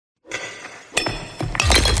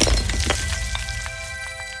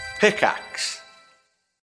Pickaxe.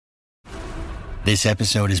 This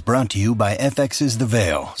episode is brought to you by FX's The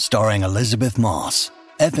Veil, starring Elizabeth Moss.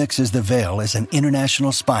 FX's The Veil is an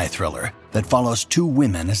international spy thriller that follows two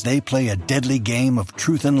women as they play a deadly game of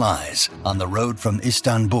truth and lies on the road from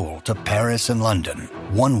Istanbul to Paris and London.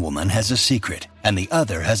 One woman has a secret, and the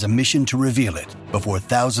other has a mission to reveal it before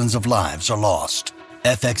thousands of lives are lost.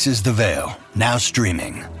 FX's The Veil, now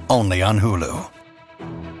streaming, only on Hulu.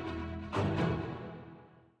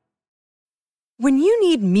 When you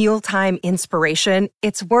need mealtime inspiration,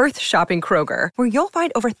 it's worth shopping Kroger, where you'll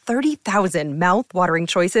find over 30,000 mouth-watering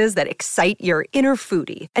choices that excite your inner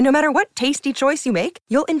foodie. And no matter what tasty choice you make,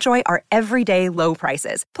 you'll enjoy our everyday low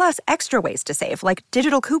prices, plus extra ways to save, like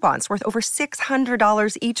digital coupons worth over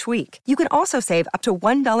 $600 each week. You can also save up to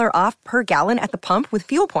 $1 off per gallon at the pump with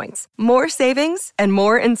fuel points. More savings and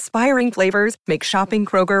more inspiring flavors make shopping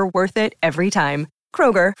Kroger worth it every time.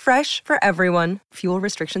 Kroger, fresh for everyone. Fuel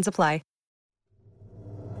restrictions apply.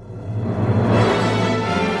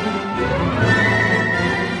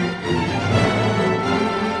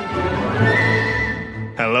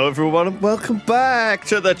 Hello, everyone, and welcome back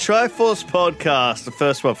to the Triforce podcast, the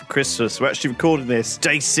first one for Christmas. We're actually recording this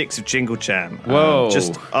day 6 of Jingle Jam. Whoa.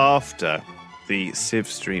 Just after the Civ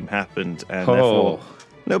stream happened, and therefore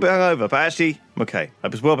a little bit hungover, but actually, I'm okay. I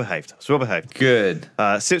was well behaved. Good.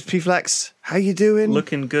 Sips P-Flax, how you doing?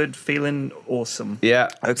 Looking good, feeling awesome. Yeah,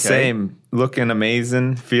 Okay. Same. Looking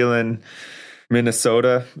amazing, feeling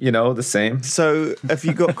Minnesota, the same. So, have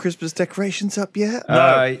you got Christmas decorations up yet?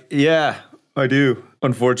 Yeah, I do,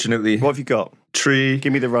 unfortunately. What have you got? Tree,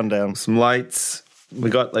 Give me the rundown. some lights. We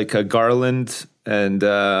got like a garland, and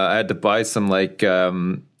I had to buy some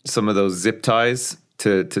some of those zip ties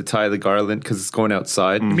to tie the garland because it's going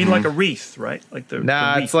outside. You mean like a wreath, right? Like the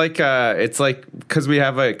Nah, the wreath. it's like because we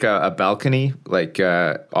have like a balcony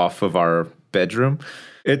off of our bedroom.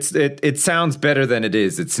 It sounds better than it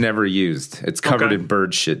is. It's never used. It's covered in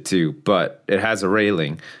bird shit too, but it has a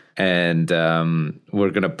railing, and we're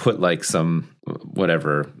gonna put like some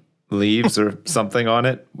leaves or something on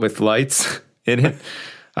it with lights in it.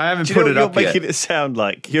 I haven't put it up yet. You're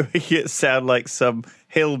making it sound like some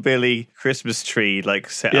hillbilly Christmas tree, like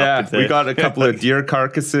set up. Yeah, we got a couple of deer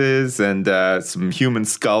carcasses and some human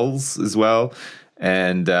skulls as well.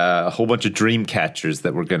 And a whole bunch of dream catchers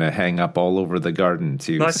that we're going to hang up all over the garden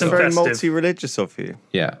too. Nice and very festive. multi-religious of you.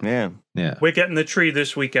 Yeah. Yeah. We're getting the tree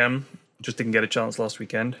this weekend. Just didn't get a chance last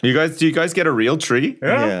weekend. Do you guys get a real tree?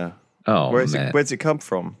 Yeah. Oh, Where's man. it come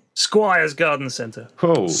from? Squire's Garden Centre.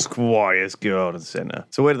 Oh. Squire's Garden Centre.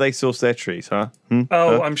 So where do they source their trees, huh?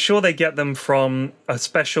 I'm sure they get them from a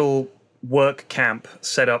special work camp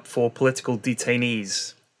set up for political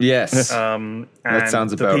detainees. Yes. And That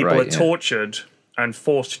sounds the about people right, are yeah. tortured and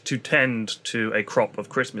forced to tend to a crop of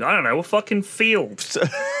Christmas. I don't know, a fucking field.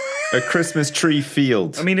 A Christmas tree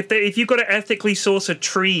field. I mean, if you've got to ethically source a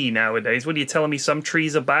tree nowadays, what are you telling me some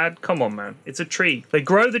trees are bad? Come on, man. It's a tree. They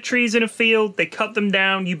grow the trees in a field, they cut them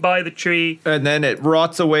down, you buy the tree. And then it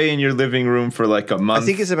rots away in your living room for like a month. I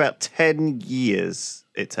think it's about 10 years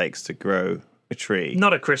it takes to grow a tree.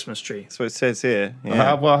 Not a Christmas tree. That's what it says here.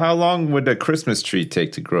 Yeah. How long would a Christmas tree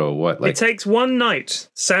take to grow? It takes one night.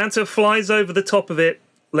 Santa flies over the top of it,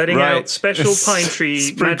 letting out special pine tree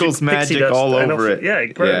sprinkles pixie magic dust, all and over off it. Yeah,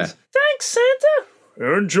 it grows. Yeah. Thanks,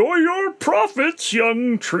 Santa. Enjoy your profits,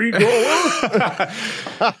 young tree grower.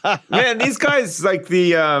 Man, these guys, like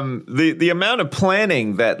the amount of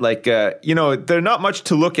planning that, they're not much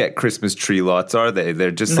to look at. Christmas tree lots, are they?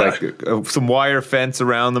 They're just some wire fence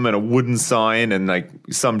around them and a wooden sign and like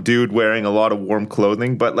some dude wearing a lot of warm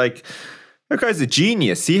clothing. But like, that guy's a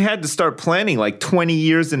genius. He had to start planning like 20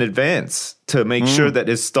 years in advance to make sure that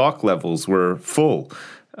his stock levels were full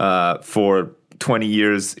for 20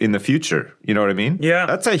 years in the future. You know what I mean? Yeah.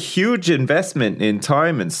 That's a huge investment in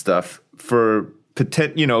time and stuff for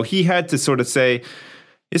he had to sort of say,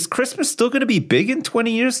 is Christmas still going to be big in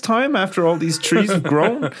 20 years' time after all these trees have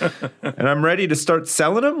grown and I'm ready to start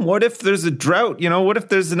selling them? What if there's a drought? What if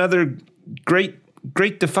there's another great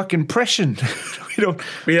depression?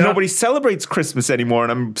 Nobody celebrates Christmas anymore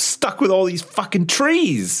and I'm stuck with all these fucking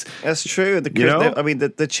trees. That's true.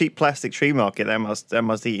 The cheap plastic tree market, that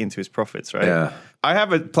must eat into his profits, right? Yeah. I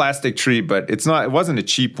have a plastic tree, but it wasn't a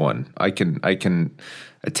cheap one. I can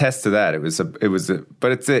attest to that. It's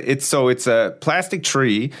a plastic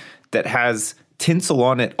tree that has tinsel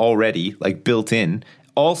on it already, like built in.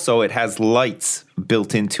 Also, it has lights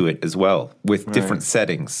built into it as well with different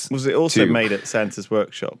settings. Was it also too. made at Santa's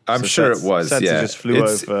workshop? I'm sure it was. Santa yeah, just flew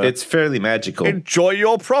over. It's fairly magical. Enjoy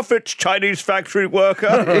your profits, Chinese factory worker.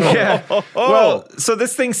 Yeah. Well, so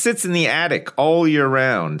this thing sits in the attic all year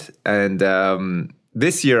round, and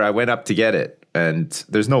this year I went up to get it. And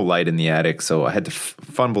there's no light in the attic, so I had to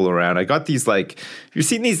fumble around. I got these you've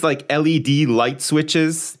seen these LED light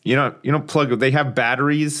switches. You know, plug. They have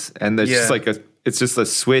batteries, and there's just it's just a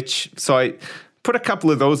switch. So I put a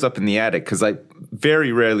couple of those up in the attic because I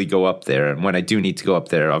very rarely go up there, and when I do need to go up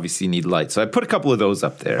there, obviously you need light. So I put a couple of those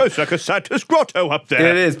up there. Oh, it's like a Santa's grotto up there.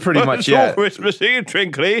 It is pretty much, it's yeah. all Christmassy and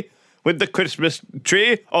twinkly, with the Christmas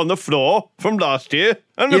tree on the floor from last year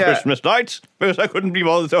and the Christmas lights, because I couldn't be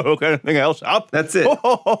bothered to hook anything else up. That's it.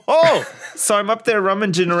 So I'm up there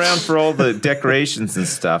rummaging around for all the decorations and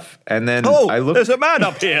stuff, and then I look. There's a man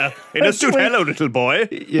up here in a suit. Hello, little boy.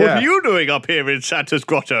 Yeah. What are you doing up here in Santa's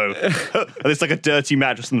grotto? And there's like a dirty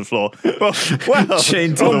mattress on the floor. Well,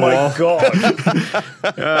 chained to the wall. Oh,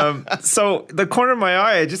 my God. So the corner of my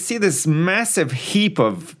eye, I just see this massive heap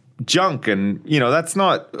of junk, and that's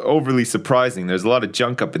not overly surprising. There's a lot of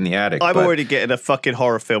junk up in the attic. I'm already getting a fucking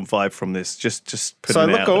horror film vibe from this. Just putting so I it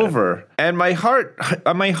look out there. over, and my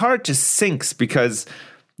heart just sinks because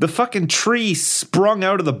the fucking tree sprung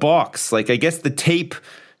out of the box. Like, I guess the tape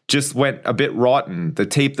just went a bit rotten. The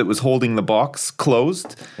tape that was holding the box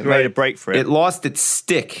closed. It made a break for it. It lost its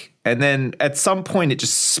stick. And then at some point it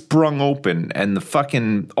just sprung open, and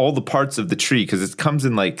all the parts of the tree, because it comes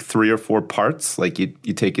in like 3 or 4 parts, like you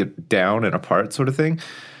take it down and apart sort of thing,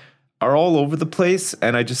 are all over the place.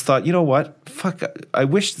 And I just thought, you know what? Fuck, I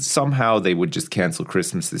wish that somehow they would just cancel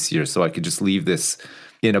Christmas this year so I could just leave this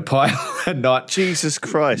in a pile and not Jesus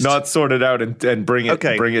Christ, not sort it out and bring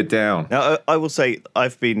it down. Now, I will say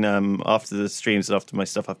I've been after the streams and after my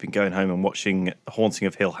stuff, I've been going home and watching Haunting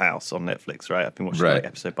of Hill House on Netflix. Right, I've been watching like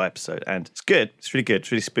episode by episode, and it's good. It's really good.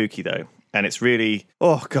 It's really spooky though, and it's really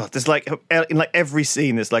there's like in like every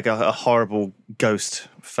scene there's like a horrible ghost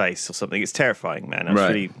face or something. It's terrifying, man.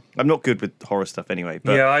 I'm not good with horror stuff anyway.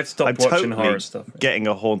 But I've stopped I'm watching totally horror stuff. Getting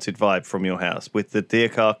a haunted vibe from your house with the deer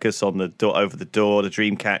carcass on the door, over the door, the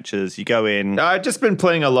dream catchers. You go in. I've just been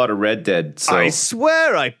playing a lot of Red Dead. So. I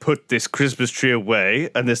swear I put this Christmas tree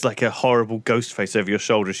away, and there's like a horrible ghost face over your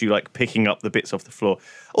shoulder as you like picking up the bits off the floor.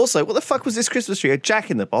 Also, what the fuck was this Christmas tree? A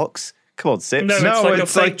Jack in the Box? Come on, Sips. No, it's like a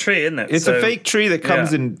fake tree, isn't it? It's a fake tree that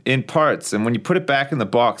comes in parts, and when you put it back in the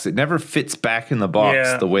box, it never fits back in the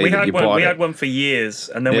box the way that you bought it. We had one for years,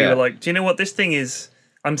 and then we were like, do you know what? This thing is,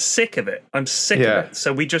 I'm sick of it. I'm sick of it.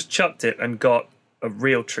 So we just chucked it and got a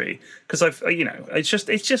real tree. Because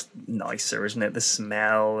it's just nicer, isn't it? The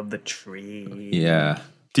smell of the tree. Yeah.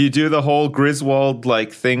 Do you do the whole Griswold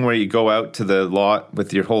thing where you go out to the lot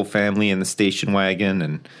with your whole family in the station wagon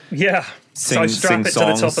and so I strap it to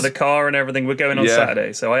the top of the car and everything. We're going on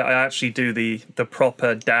Saturday, so I actually do the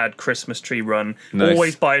proper dad Christmas tree run. Nice.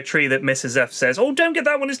 Always buy a tree that Mrs. F says, "Oh, don't get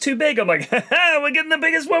that one; it's too big." I'm like, "We're getting the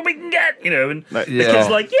biggest one we can get," and the kids are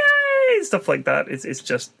like, "Yay!" stuff like that. It's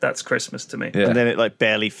just that's Christmas to me. Yeah. And then it like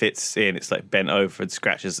barely fits in. It's like bent over and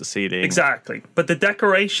scratches the ceiling. Exactly, but the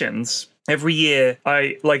decorations. Every year,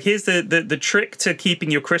 here's the trick to keeping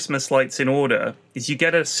your Christmas lights in order is you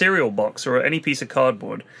get a cereal box or any piece of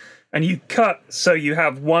cardboard, and you cut so you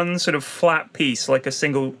have one sort of flat piece, like a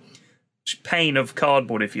single pane of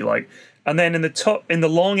cardboard, if you like, and then in the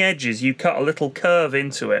long edges, you cut a little curve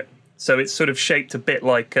into it, so it's sort of shaped a bit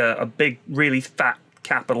like a big, really fat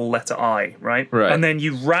capital letter I, right? And then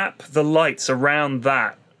you wrap the lights around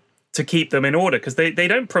that to keep them in order, because they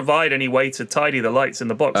don't provide any way to tidy the lights in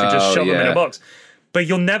the box. You just shove them in a box. But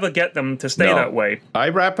you'll never get them to stay that way. I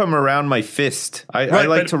wrap them around my fist. I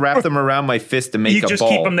like to wrap them around my fist to make a ball. You just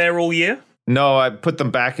keep them there all year? No, I put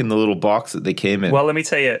them back in the little box that they came in. Well, let me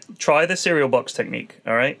tell you, try the cereal box technique,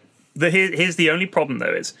 all right? Here's the only problem,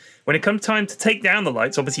 though, is when it comes time to take down the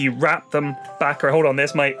lights, obviously you wrap them back. Or hold on,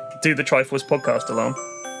 there's my Do the Triforce podcast alarm.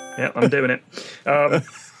 Yeah, I'm doing it.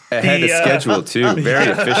 Ahead of schedule too,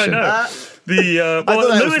 very efficient.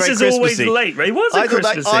 Lewis is always late, right? It was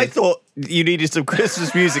Christmassy. I thought you needed some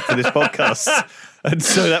Christmas music for this podcast, and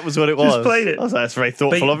so that was what it was. Just played it. I was like, that's very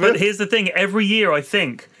thoughtful of you. But here's the thing: every year, I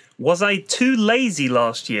think, was I too lazy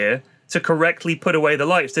last year to correctly put away the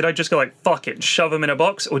lights? Did I just go like fuck it, and shove them in a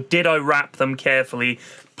box, or did I wrap them carefully?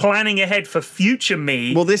 Planning ahead for future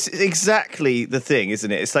me. Well, this is exactly the thing,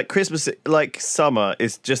 isn't it? It's like Christmas, like summer,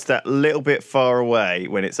 is just that little bit far away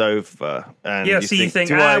when it's over. And you think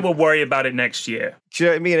we'll worry about it next year. Do you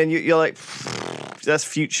know what I mean? And you're like, that's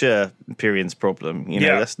future Pyrian's problem.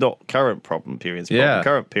 That's not current Pyrian's problem. Yeah.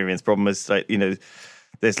 Current Pyrian's problem is like,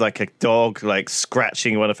 there's like a dog like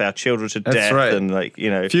scratching one of our children to death. Right.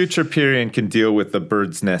 And future Pyrian can deal with the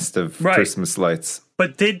bird's nest of Christmas lights.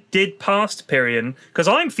 But did past Pyrian, because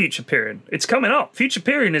I'm future Pyrian, it's coming up. Future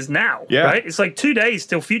Pyrian is now, right? It's like 2 days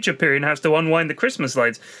till future Pyrian has to unwind the Christmas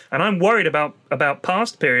lights. And I'm worried about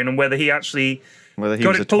past Pyrian and whether he actually Whether he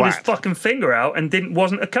got was it, a pulled his twat. fucking finger out and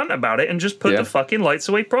wasn't a cunt about it and just put the fucking lights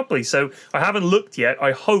away properly. So I haven't looked yet.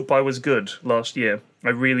 I hope I was good last year. I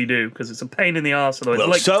really do, because it's a pain in the arse. Well,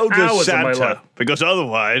 like so does hours of my life. Santa, because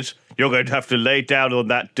otherwise you're going to have to lay down on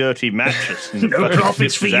that dirty mattress. No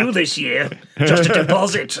profits for you this year. Just a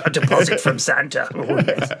deposit from Santa.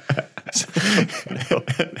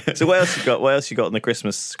 So what else you got? What else you got on the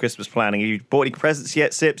Christmas planning? Have you bought any presents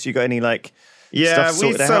yet, Sips? You got any Yeah, stuff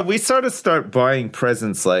sorted out? we sort of start buying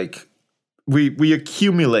presents like we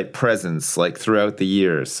accumulate presents like throughout the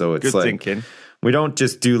year. So it's Good thinking. We don't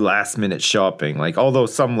just do last minute shopping. Like, although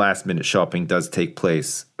some last minute shopping does take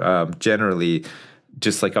place, generally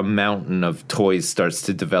just like a mountain of toys starts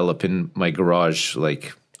to develop in my garage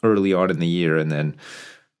like early on in the year, and then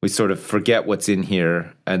we sort of forget what's in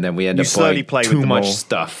here, and then we end up buying too much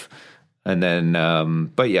stuff. And then,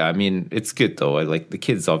 but yeah, I mean, it's good though. I like the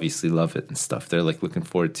kids obviously love it and stuff. They're like looking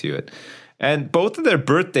forward to it. And both of their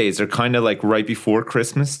birthdays are kind of like right before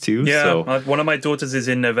Christmas too. Yeah, so one of my daughters is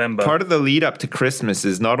in November. part of the lead up to Christmas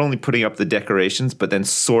is not only putting up the decorations, but then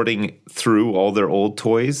sorting through all their old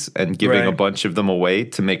toys and giving a bunch of them away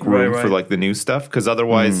to make room for like the new stuff. Because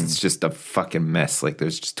otherwise it's just a fucking mess. Like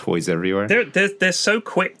there's just toys everywhere. They're so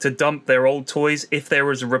quick to dump their old toys if there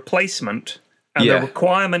is a replacement. And the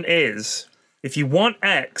requirement is, if you want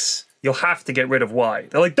X, you'll have to get rid of Y.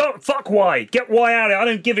 They're like, don't fuck Y. Get Y out of it. I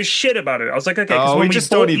don't give a shit about it. I was like, okay, because when we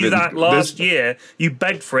bought you that last year, you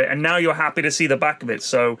begged for it, and now you're happy to see the back of it.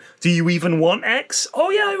 So, do you even want X? Oh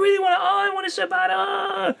yeah, I really want it. Oh, I want it so bad.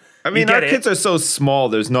 I mean, our kids are so small.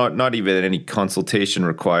 There's not even any consultation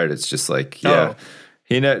required. It's just like, you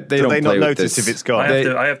know, they don't not notice if it's gone.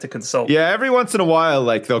 I have to consult. Yeah, every once in a while,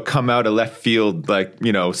 like they'll come out of left field, like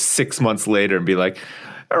 6 months later, and be like,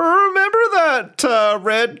 remember that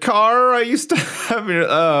red car I used to have?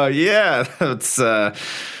 Yeah, that's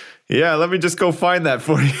let me just go find that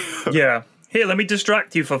for you. Yeah. Here, let me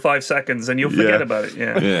distract you for 5 seconds and you'll forget about it.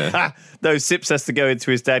 Yeah. No, Sips has to go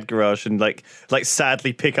into his dad's garage and like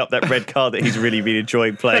sadly pick up that red car that he's really been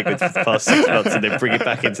enjoying playing with for the past 6 months and then bring it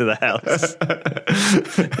back into the house.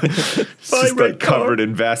 It's just like covered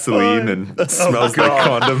in Vaseline and smells like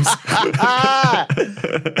condoms.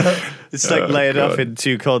 It's like laying up in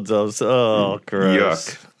 2 condoms. Oh, gross.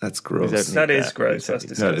 Yuck. That's gross. That is gross. That's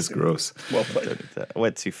disgusting. That is gross. Well played. I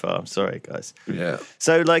went too far. I'm sorry, guys. Yeah.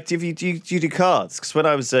 So, like, do you do cards? Because when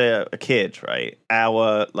I was a kid, right,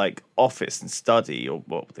 our like office and study or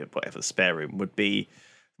whatever the spare room would be,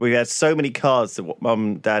 we had so many cards that what mum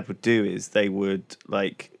and dad would do is they would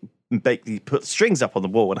like basically put strings up on the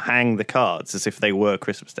wall and hang the cards as if they were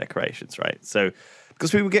Christmas decorations, right? So,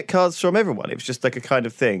 because we would get cards from everyone, it was just like a kind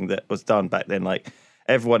of thing that was done back then, like.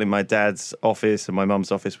 Everyone in my dad's office and my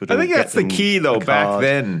mum's office would. I think that's the key, though. Back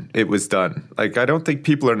then, it was done. Like, I don't think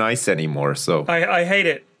people are nice anymore. So I hate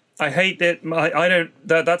it. I hate it. I don't.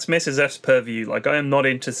 That's Mrs. F's purview. Like, I am not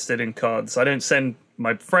interested in cards. I don't send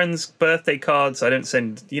my friends' birthday cards. I don't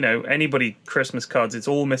send anybody Christmas cards. It's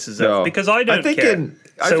all Mrs. F because I don't care.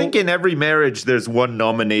 I think in every marriage there's one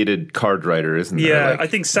nominated card writer, isn't there? Yeah, I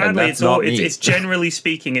think sadly it's generally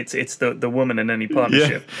speaking it's the woman in any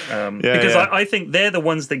partnership. Because I think they're the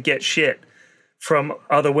ones that get shit from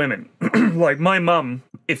other women. Like my mum,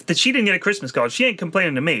 if she didn't get a Christmas card, she ain't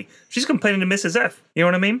complaining to me. She's complaining to Mrs. F. You know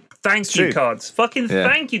what I mean? Thank you cards. Fucking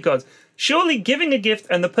thank you cards. Surely giving a gift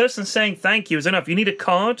and the person saying thank you is enough. You need a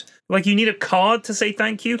card. Like, you need a card to say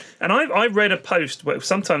thank you. And I read a post where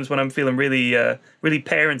sometimes when I'm feeling really really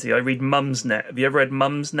parenty, I read Mumsnet. Have you ever read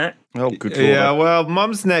Mumsnet? Oh, good Lord. Yeah, well,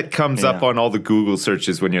 Mumsnet comes up on all the Google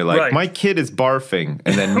searches when you're like, my kid is barfing.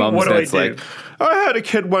 And then Mumsnet's like, I had a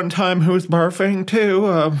kid one time who was barfing too.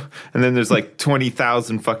 And then there's like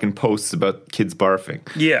 20,000 fucking posts about kids barfing.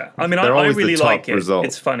 Yeah, I mean, I really like it.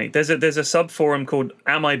 It's funny. There's a sub forum called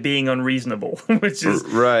Am I Being Unreasonable? Which is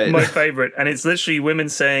my favorite. And it's literally women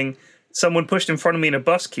saying, someone pushed in front of me in a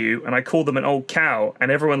bus queue and I called them an old cow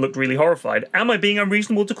and everyone looked really horrified. Am I being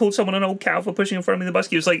unreasonable to call someone an old cow for pushing in front of me in the bus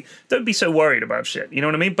queue? It's like, don't be so worried about shit. You know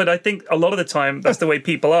what I mean? But I think a lot of the time, that's the way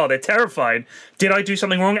people are. They're terrified. Did I do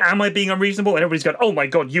something wrong? Am I being unreasonable? And everybody's going, oh my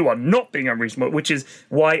God, you are not being unreasonable, which is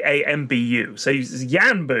YAMBU. So it's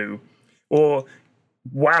Yanbu or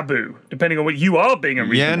Wabu, depending on what you are being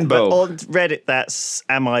unreasonable. But on Reddit, that's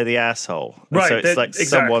 "Am I the asshole?" And right. So it's like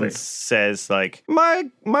someone says, like, my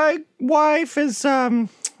wife is hanging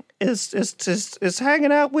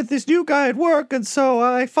out with this new guy at work, and so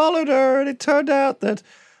I followed her, and it turned out that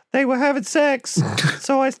they were having sex.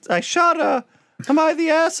 So I shot her. Am I the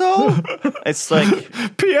asshole? It's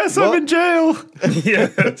like, P.S. I'm in jail. Yeah,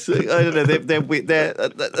 I don't know. They're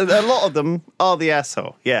a lot of them are the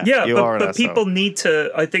asshole. Yeah, yeah. you are an but asshole. People need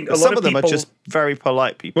to. I think a lot some of them people are just very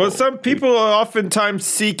polite people. Well, some people oftentimes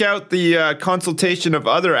seek out the consultation of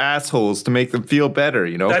other assholes to make them feel better,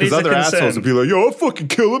 you know? Because other assholes would be like, yo, I'll fucking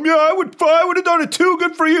kill him. Yeah, I would have done it too.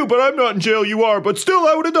 Good for you, but I'm not in jail. You are, but still,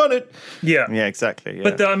 I would have done it. Yeah. Yeah, exactly. Yeah.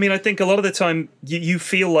 But I mean, I think a lot of the time you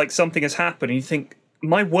feel like something has happened and you think,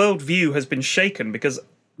 my worldview has been shaken because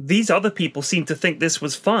these other people seem to think this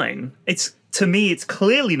was fine. To me, it's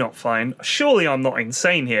clearly not fine. Surely I'm not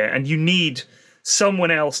insane here, and you need someone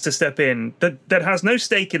else to step in that has no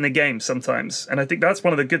stake in the game sometimes. And I think that's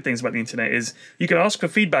one of the good things about the internet is you can ask for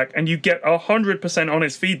feedback and you get 100%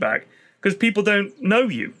 honest feedback because people don't know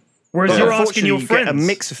you. Whereas you're asking your friends. You get a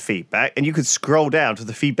mix of feedback, and you could scroll down to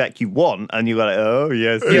the feedback you want, and you're like, oh,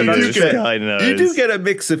 yes, you do get a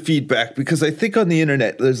mix of feedback, because I think on the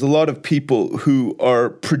internet, there's a lot of people who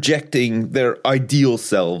are projecting their ideal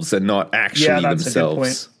selves and not actually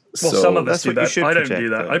themselves. Well, some of us do that. I don't do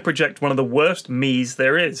that. I project one of the worst me's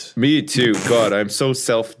there is. Me too. God, I'm so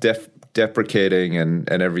self-deprecating and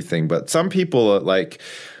everything. But some people, like,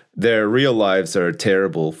 their real lives are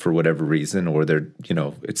terrible for whatever reason, or they're, you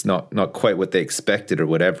know, it's not quite what they expected or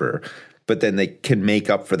whatever. But then they can make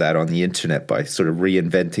up for that on the internet by sort of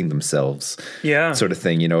reinventing themselves. Yeah. Sort of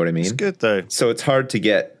thing, you know what I mean? It's good, though. So it's hard to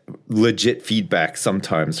get legit feedback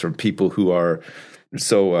sometimes from people who are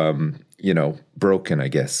so, broken, I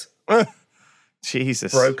guess.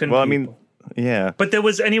 Jesus. Broken people. I mean, yeah. But there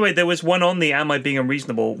was one on the Am I Being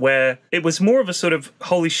Unreasonable where it was more of a sort of,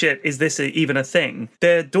 holy shit, is this even a thing?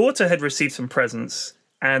 Their daughter had received some presents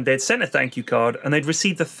and they'd sent a thank you card and they'd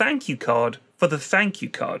received the thank you card for the thank you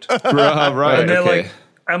card. Right. And they're like,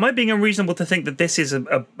 am I being unreasonable to think that this is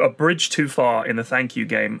a bridge too far in the thank you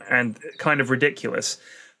game and kind of ridiculous?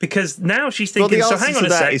 Because now she's thinking, so hang on a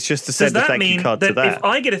sec, is just to send does the that thank you mean card that to that? if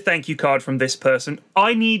I get a thank you card from this person,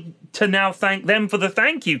 I need to now thank them for the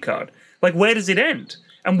thank you card? Like, where does it end?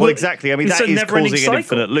 And well, exactly. I mean, that is causing an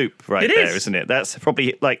infinite loop right there, isn't it? That's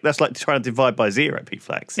probably that's like trying to divide by zero,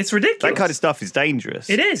 P-Flax. It's ridiculous. That kind of stuff is dangerous.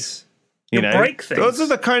 It is. You know? Break things. Those are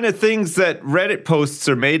the kind of things that Reddit posts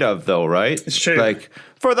are made of, though, right? It's true. Like,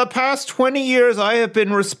 for the past 20 years, I have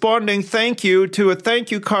been responding thank you to a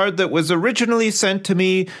thank you card that was originally sent to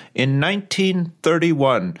me in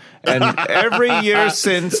 1931. And every year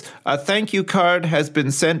since, a thank you card has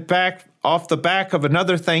been sent back off the back of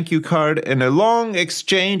another thank you card in a long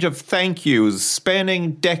exchange of thank yous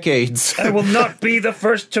spanning decades. I will not be the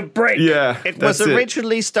first to break. Yeah. It was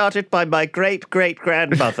originally started by my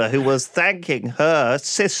great-great-grandmother who was thanking her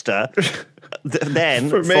sister then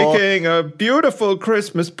for making a beautiful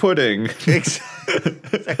Christmas pudding.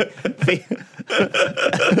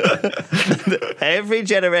 Every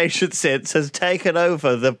generation since has taken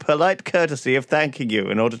over the polite courtesy of thanking you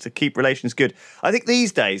in order to keep relations good. I think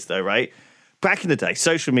these days, though, right? Back in the day,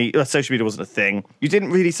 social media wasn't a thing. You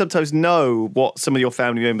didn't really sometimes know what some of your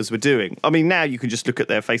family members were doing. I mean, now you can just look at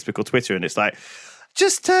their Facebook or Twitter and it's like,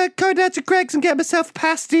 just go down to Greg's and get myself a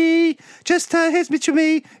pasty. Just here's me to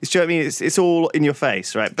me. It's, you know what I mean? It's all in your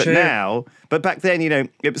face, right? But now, back then, you know,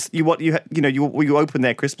 it was you open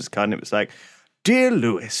their Christmas card and it was like, dear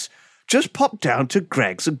Lewis, just popped down to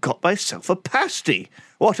Greg's and got myself a pasty.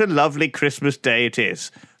 What a lovely Christmas day it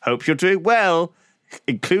is. Hope you're doing well.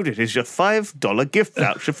 Included is your $5 gift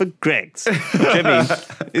voucher for Greg's. I mean,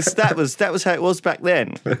 that was how it was back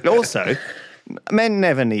then. Also, men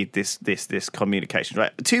never need this communication,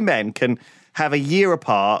 right? Two men can have a year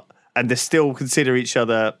apart and they still consider each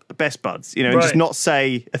other best buds, you know, and just not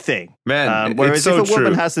say a thing. Man, whereas it's so if a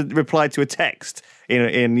woman true. has replied to a text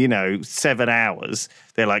in 7 hours,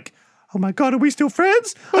 they're like, oh my God, are we still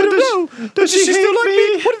friends? I don't know. Does she still like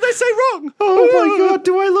me? What did they say wrong? Oh my God,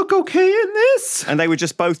 do I look okay in this? And they were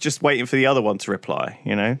both waiting for the other one to reply,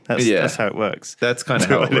 you know? That's how it works. That's kind of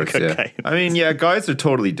how it works, yeah. I mean, yeah, guys are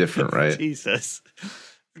totally different, right? Jesus.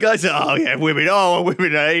 Guys are, women,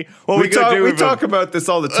 eh? What we talk about this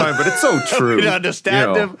all the time, but it's so true. We don't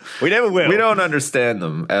understand them. We never will. We don't understand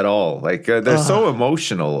them at all. Like, they're so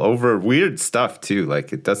emotional over weird stuff, too.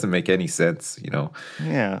 Like, it doesn't make any sense, you know?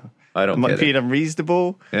 Yeah. I don't get it. Being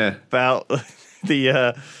unreasonable. Yeah. About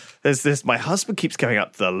the... There's this. My husband keeps going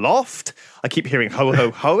up to the loft. I keep hearing ho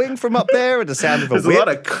ho hoing from up there, and the sound of a whip. There's a lot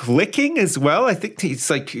of clicking as well. I think he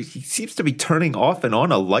seems to be turning off and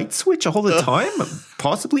on a light switch all the time,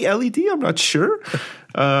 possibly LED. I'm not sure.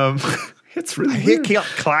 It's really I hear weird.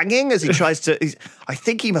 Keok clanging as he tries to. I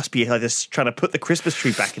think he must be either trying to put the Christmas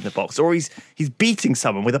tree back in the box, or he's beating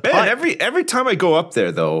someone with a pipe. Man, every time I go up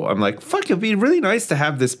there, though, I'm like, fuck, it'd be really nice to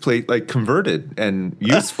have this place like converted and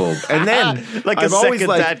useful. And then like a I'm always second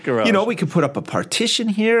like, dad garage. you know, we could put up a partition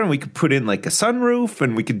here, and we could put in like a sunroof,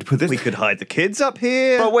 and we could put this. We could hide the kids up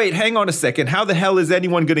here. But wait, hang on a second. How the hell is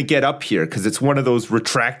anyone going to get up here? Because it's one of those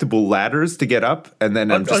retractable ladders to get up. And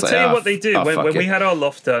then I'm I'll just tell you what they do. When we had. had our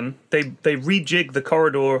loft done, they rejig the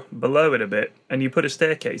corridor below it a bit, and you put a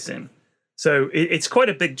staircase in. So it's quite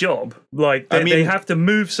a big job. Like, they have to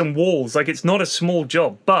move some walls. Like, it's not a small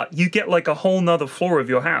job, but you get like a whole nother floor of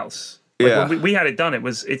your house. Like, Yeah. when we had it done,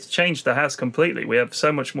 it's changed the house completely. We have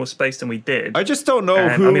so much more space than we did. I just don't know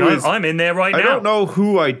And, who I mean, is. I'm in there right now. I don't know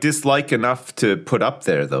who I dislike enough to put up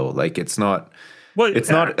there, though. Like, it's not. Well, It's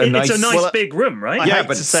not a it's nice- a nice Well, big room, right? I Yeah, hate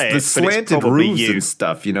but to say the it, but it's slanted probably roofs you. and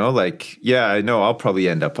stuff, you know, like, yeah, I know, I'll probably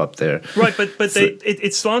end up there. Right, but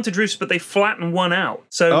it's slanted roofs, but they flatten one out.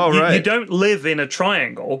 So you don't live in a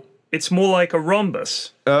triangle. It's more like a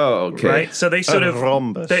rhombus, Oh, okay. right? So they sort A of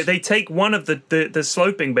rhombus. They take one of the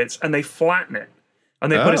sloping bits and they flatten it,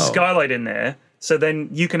 and they put a Oh. skylight in there. So then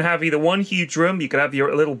you can have either one huge room, you can have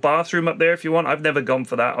your little bathroom up there if you want. I've never gone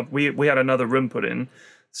for that. We had another room put in.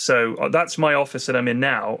 So that's my office that I'm in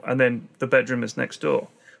now, and then the bedroom is next door,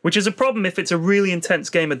 which is a problem if it's a really intense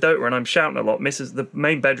game of Dota and I'm shouting a lot. The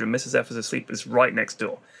main bedroom, Mrs. F is asleep, is right next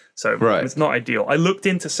door. So Right. it's not ideal. I looked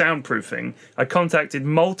into soundproofing. I contacted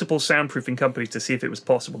multiple soundproofing companies to see if it was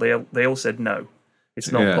possible. They all said no. It's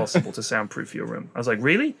not Yeah. possible to soundproof your room. I was like,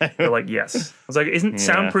 really? They're like, yes. I was like, isn't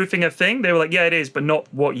soundproofing a thing? They were like, yeah, it is, but not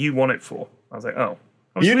what you want it for. I was like, oh.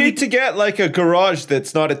 You need to get like a garage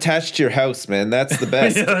that's not attached to your house, man. That's the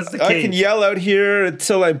best. Yeah, that's the I key. can yell out here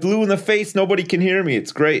until I'm blue in the face. Nobody can hear me.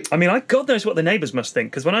 It's great. I mean, God knows what the neighbors must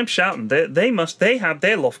think, because when I'm shouting, they have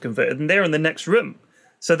their loft converted and they're in the next room.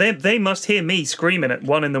 So they must hear me screaming at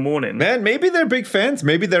 1 a.m. Man, maybe they're big fans.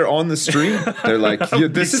 Maybe they're on the stream. They're like, yeah,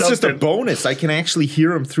 this is just a something. bonus. I can actually hear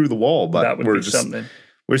them through the wall. But That would we're be just something.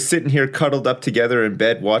 we're sitting here cuddled up together in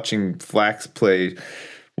bed watching Flax play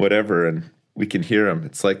whatever, and we can hear them.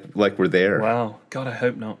 It's like we're there. Wow. God, I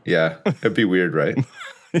hope not. Yeah, it'd be weird, right?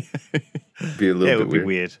 It'd be a little Yeah, it bit would be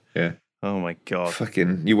weird. Yeah. Oh my god.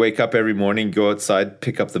 Fucking, you wake up every morning, go outside,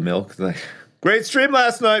 pick up the milk. Like, great stream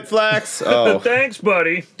last night, Flax. Oh, Thanks,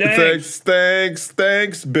 buddy. Thanks.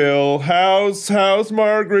 thanks, Bill. How's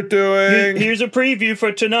Margaret doing? Here's a preview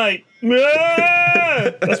for tonight.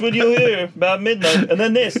 Ah! That's what you'll hear about midnight. And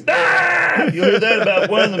then this. Ah! You'll hear that about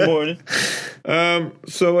 1 a.m.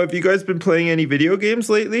 So have you guys been playing any video games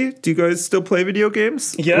lately? Do you guys still play video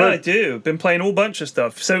games? Yeah, I do. Been playing a whole bunch of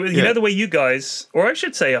stuff. So, you Yeah. know the way you guys, or I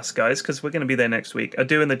should say us guys, because we're going to be there next week, are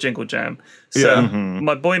doing the Jingle Jam. So,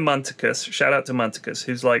 my boy Munticus, shout out to Munticus,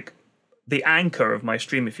 who's like the anchor of my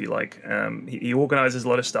stream, if you like. He organizes a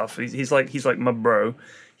lot of stuff. He's like my bro.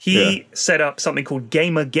 He set up something called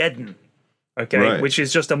Gamergeddon. Okay, Right. which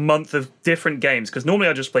is just a month of different games. Because normally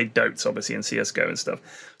I just play Dotes, obviously, and CS:GO and stuff.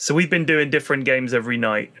 So we've been doing different games every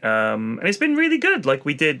night, and it's been really good. Like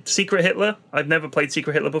we did Secret Hitler. I've never played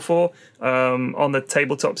Secret Hitler before. On the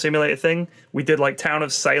tabletop simulator thing, we did like Town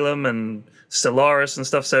of Salem and Stellaris and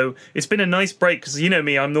stuff. So it's been a nice break because you know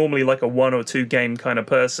me, I'm normally like a 1 or 2 game kind of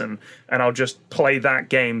person, and I'll just play that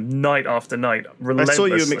game night after night I relentlessly.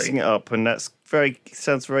 saw you were mixing it up, and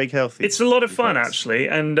sounds very healthy. It's a lot of fun actually,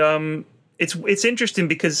 and it's interesting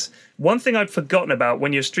because one thing I'd forgotten about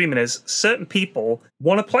when you're streaming is certain people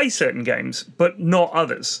want to play certain games, but not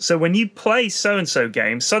others. So when you play so-and-so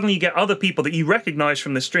games, suddenly you get other people that you recognize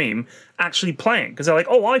from the stream actually playing because they're like,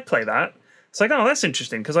 oh, I play that. It's like, oh, that's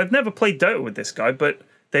interesting because I've never played Dota with this guy, but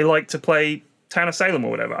they like to play Town of Salem or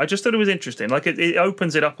whatever. I just thought it was interesting. Like it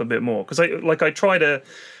opens it up a bit more because I try to.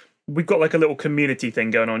 We've got like a little community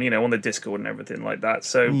thing going on, you know, on the Discord and everything like that.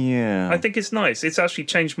 So Yeah. I think it's nice. It's actually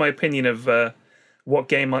changed my opinion of what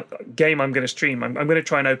game I'm going to stream. I'm going to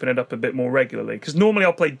try and open it up a bit more regularly because normally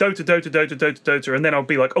I'll play Dota, and then I'll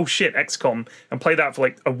be like, oh shit, XCOM, and play that for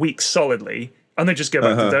like a week solidly, and then just go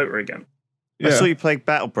back to Dota again. I saw you playing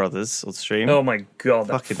Battle Brothers on stream. Oh my god,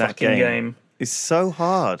 that Fucking fucking game. It's so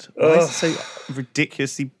hard. Why is it so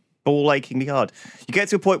ridiculously ball-achingly hard? You get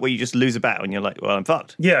to a point where you just lose a battle and you're like, well, I'm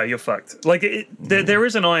fucked. Yeah, you're fucked. Like, there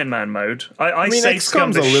is an Iron Man mode. I mean, say XCOM's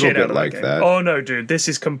scum the a little shit bit out of like game. that. Oh, no, dude. This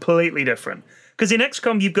is completely different. Because in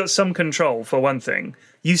XCOM, you've got some control, for one thing.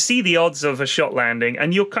 You see the odds of a shot landing,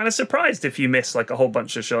 and you're kind of surprised if you miss, like, a whole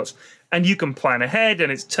bunch of shots. And you can plan ahead,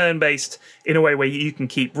 and it's turn-based in a way where you can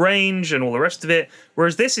keep range and all the rest of it.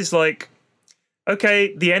 Whereas this is like,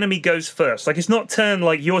 okay, the enemy goes first. Like, it's not turn,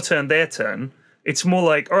 like, your turn, their turn. It's more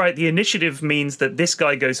like, all right, the initiative means that this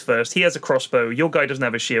guy goes first. He has a crossbow. Your guy doesn't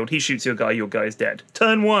have a shield. He shoots your guy is dead.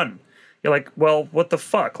 Turn 1. You're like, well, what the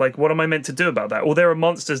fuck? Like, what am I meant to do about that? Or there are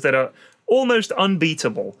monsters that are almost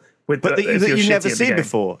unbeatable. But that you've never seen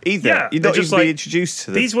before either. Yeah, you're not even like, being introduced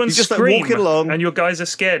to them. These ones you're just scream, like walking along, and your guys are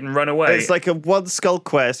scared and run away. It's like a one skull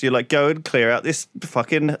quest. You're like, go and clear out this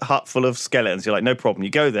fucking hut full of skeletons. You're like, no problem. You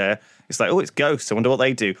go there. It's like, oh, it's ghosts. I wonder what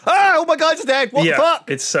they do. Ah, all my guys are dead. What the fuck?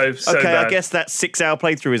 It's so okay, bad. I guess that 6-hour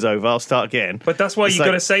playthrough is over. I'll start again. But that's why you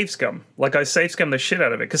got to save scum. Like, I save scum the shit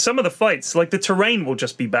out of it. Because some of the fights, like, the terrain will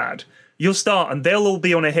just be bad. You'll start and they'll all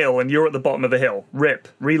be on a hill and you're at the bottom of a hill. Rip.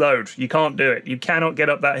 Reload. You can't do it. You cannot get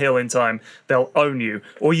up that hill in time. They'll own you.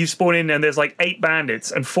 Or you spawn in and there's like 8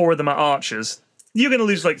 bandits and 4 of them are archers. You're going to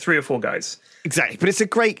lose like 3 or 4 guys. Exactly, but it's a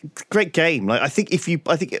great game. Like I think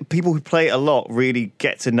people who play it a lot really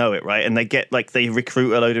get to know it, right? And they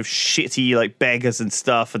recruit a load of shitty like beggars and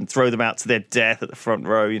stuff and throw them out to their death at the front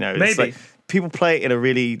row. You know, it's maybe like, people play it in a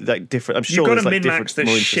really like different. I'm sure you've got to there's min-max like different,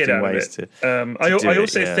 more the shit out of it. I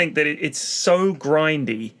also think that it's so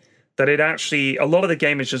grindy that it actually a lot of the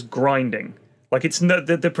game is just grinding. Like it's no,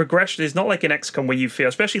 the progression is not like an XCOM where you feel,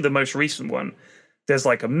 especially the most recent one. There's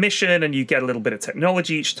like a mission and you get a little bit of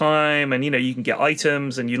technology each time and, you know, you can get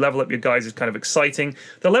items and you level up your guys is kind of exciting.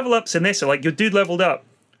 The level ups in this are like your dude leveled up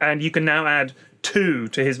and you can now add 2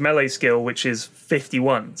 to his melee skill, which is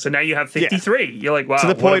 51. So now you have 53. Yeah. You're like, wow, to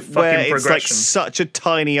the point where it's like progression. Such a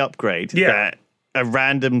tiny upgrade that a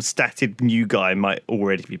random statted new guy might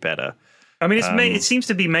already be better. I mean, it seems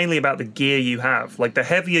to be mainly about the gear you have. Like the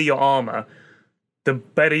heavier your armor, the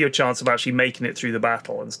better your chance of actually making it through the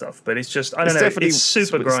battle and stuff. But it's just, I don't know, it's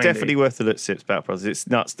super grindy. It's definitely worth the look, Sips Battle Brothers. It's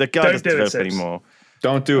nuts. The guy doesn't develop anymore.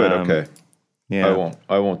 Don't do it, okay. Yeah.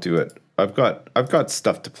 I won't do it. I've got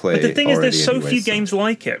stuff to play. But the thing is, there's so anyway, few games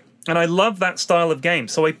like it. And I love that style of game.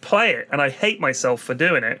 So I play it, and I hate myself for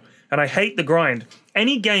doing it. And I hate the grind.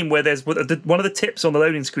 Any game where there's one of the tips on the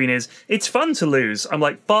loading screen is, it's fun to lose. I'm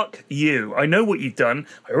like, fuck you. I know what you've done.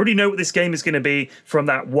 I already know what this game is going to be. From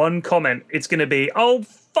that one comment, it's going to be, oh,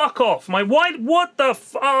 fuck off. What the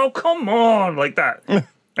oh, come on. Like that.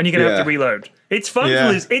 And you're going to have to reload. It's fun to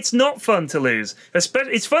lose. It's not fun to lose. It's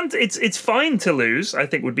fun. It's fine to lose, I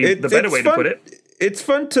think would be the better way to put it. It's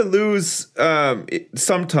fun to lose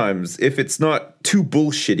sometimes if it's not too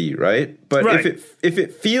bullshitty, right? But if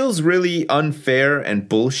it feels really unfair and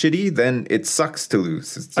bullshitty, then it sucks to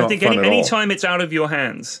lose. It's not I think fun any time it's out of your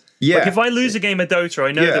hands. Yeah. Like if I lose a game of Dota,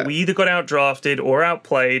 I know that we either got outdrafted or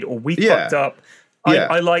outplayed or we fucked up.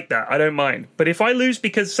 I like that. I don't mind. But if I lose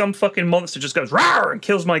because some fucking monster just goes rawr and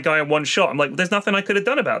kills my guy in one shot, I'm like, there's nothing I could have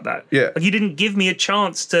done about that. Yeah. Like you didn't give me a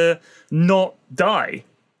chance to not die.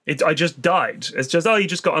 I just died. It's just, you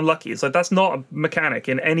just got unlucky. It's like, that's not a mechanic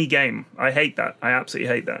in any game. I hate that. I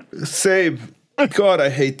absolutely hate that. Same. God, I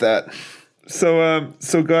hate that. So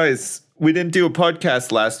guys, we didn't do a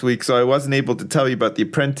podcast last week, so I wasn't able to tell you about The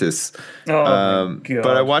Apprentice. Oh, God.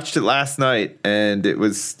 But I watched it last night, and it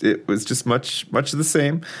was just much of the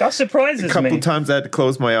same. That surprises me. A couple times I had to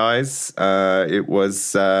close my eyes. It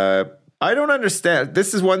was... I don't understand.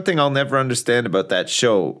 This is one thing I'll never understand about that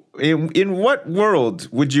show. In what world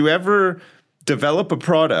would you ever develop a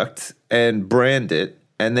product and brand it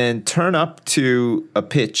and then turn up to a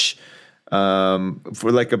pitch for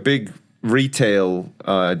like a big retail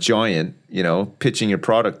giant, you know, pitching your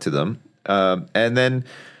product to them, and then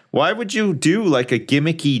why would you do like a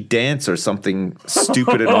gimmicky dance or something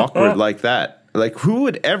stupid and awkward like that? Like, who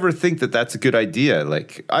would ever think that that's a good idea?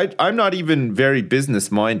 Like, I'm not even very business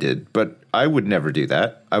minded, but I would never do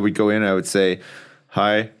that. I would go in and I would say,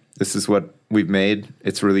 hi, this is what we've made.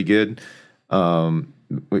 It's really good. We're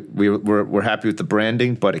happy with the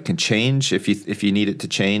branding, but it can change if you need it to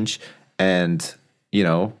change. And, you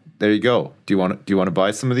know, there you go. Do you want to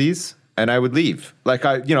buy some of these? And I would leave. Like,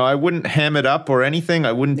 I wouldn't ham it up or anything.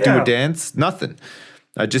 I wouldn't do a dance, nothing.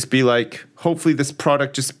 I'd just be like, hopefully this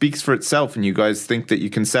product just speaks for itself and you guys think that you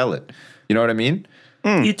can sell it. You know what I mean?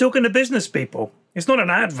 You're talking to business people. It's not an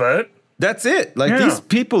advert. That's it. Like these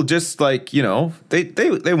people just like, you know,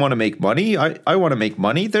 they want to make money. I want to make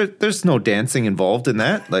money. There's no dancing involved in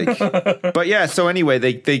that. Like, but yeah. So anyway,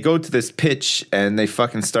 they go to this pitch and they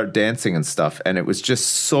fucking start dancing and stuff. And it was just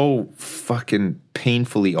so fucking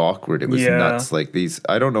painfully awkward. It was nuts. Like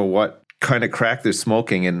I don't know what kind of crack they're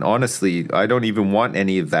smoking, and honestly I don't even want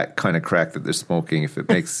any of that kind of crack that they're smoking if it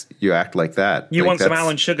makes you act like that. You want some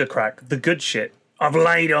Alan Sugar crack, the good shit. I've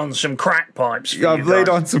laid on some crack pipes for I've laid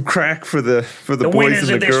on some crack for the boys and the girls. The winners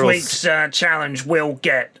of this week's challenge will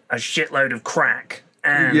get a shitload of crack,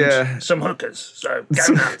 and some hookers. So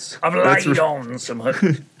go nuts. I've laid on some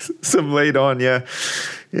hookers. Some laid on, yeah.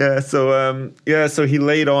 So he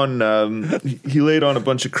laid on a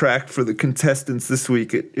bunch of crack for the contestants this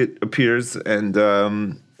week. It appears, and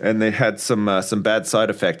they had some bad side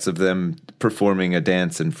effects of them performing a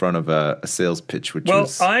dance in front of a sales pitch.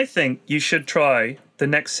 I think you should try the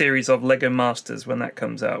next series of Lego Masters when that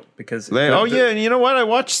comes out, because and you know what? I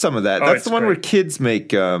watched some of that. That's the one where kids make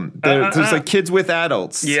there's like kids with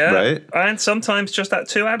adults, right? And sometimes just that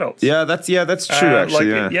two adults. Yeah, that's true. Actually,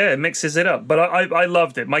 it mixes it up. But I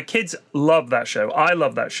loved it. My kids love that show. I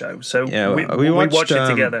love that show. So we watch it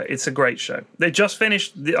together. It's a great show. They just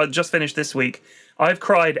finished this week. I've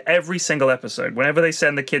cried every single episode. Whenever they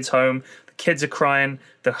send the kids home, the kids are crying,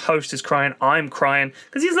 the host is crying, I'm crying.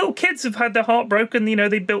 Because these little kids have had their heart broken. You know,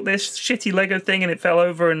 they built this shitty Lego thing and it fell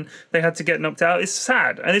over and they had to get knocked out. It's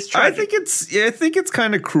sad and it's tragic. I think it's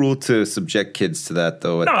kind of cruel to subject kids to that,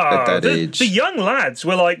 though, at that age. The young lads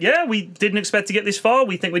were like, yeah, we didn't expect to get this far.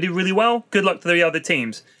 We think we do really well. Good luck to the other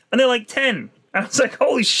teams. And they're like 10. And I was like,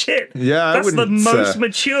 holy shit. Yeah, that's the most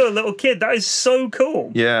mature little kid. That is so cool.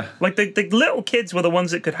 Yeah. Like, the little kids were the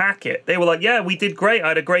ones that could hack it. They were like, yeah, we did great. I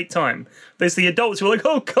had a great time. There's the adults who were like,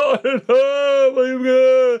 oh, God. Oh, my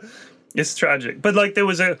God. It's tragic. But, like, there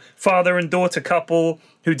was a father and daughter couple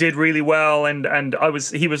who did really well. And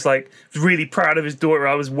he was, like, really proud of his daughter.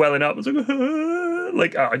 I was welling up. I was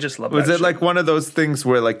like, I just love that. Was it like one of those things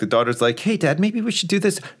where, like, the daughter's like, hey, Dad, maybe we should do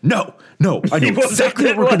this? No, I know exactly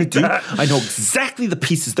what we're going to do. I know exactly the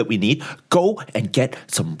pieces that we need. Go and get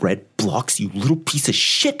some red blocks, you little piece of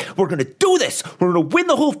shit. We're going to do this. We're going to win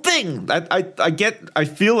the whole thing. I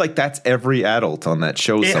feel like that's every adult on that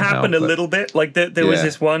show somehow. It happened a little bit. Like, there was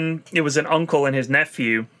this one, it was an uncle and his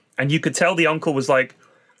nephew, and you could tell the uncle was like,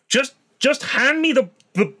 just hand me the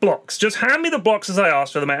blocks. Just hand me the blocks as I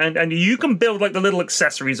asked for them, and you can build like the little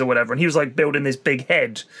accessories or whatever. And he was like building this big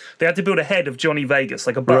head. They had to build a head of Johnny Vegas,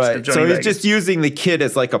 like a bust of Johnny Vegas. So he's just using the kid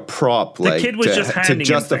as like a prop, the kid was just handing to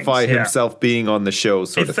justify himself being on the show.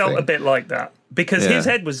 It felt a bit like that because his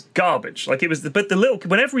head was garbage. Like it was, but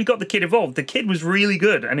whenever he got the kid involved, the kid was really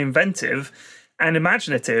good and inventive and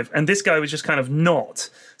imaginative, and this guy was just kind of not.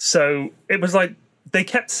 So it was like, they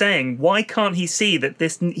kept saying, why can't he see that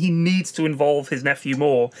he needs to involve his nephew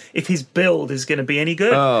more if his build is going to be any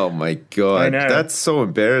good? Oh, my God. I know. That's so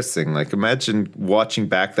embarrassing. Like, imagine watching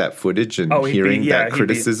back that footage and hearing that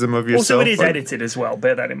criticism of yourself. Also, it is edited as well.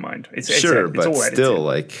 Bear that in mind. It's but all still,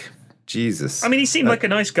 like, Jesus. I mean, he seemed like a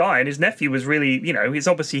nice guy, and his nephew was really, he's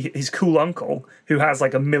obviously his cool uncle who has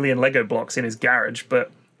like 1 million Lego blocks in his garage, but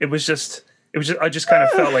it was just, I just kind of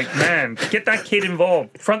felt like, man, get that kid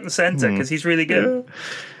involved front and center because he's really good.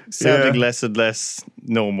 Sounding less and less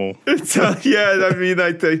normal. I mean,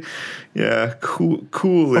 I think,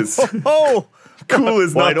 cool is... Cool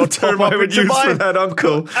is not the term I would use for that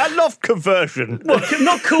uncle. I love conversion. Well,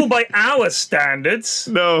 not cool by our standards.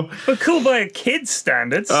 No. But cool by a kid's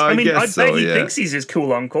standards. I bet he thinks he's his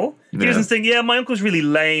cool uncle. He doesn't think, my uncle's really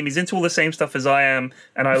lame. He's into all the same stuff as I am.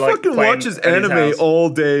 And I like fucking watches anime all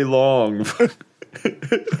day long.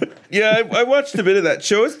 I watched a bit of that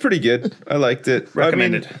show. It's pretty good. I liked it.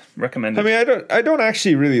 Recommended. I mean, I don't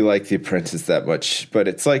actually really like The Apprentice that much, but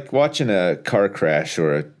it's like watching a car crash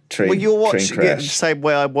or a train. Well, you're watching it the same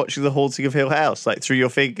way I'm watching The Haunting of Hill House, like through your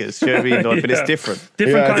fingers. You know what I mean? But it's different.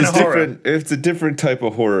 Different kind of horror. It's a different type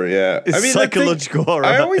of horror. Yeah, it's psychological horror.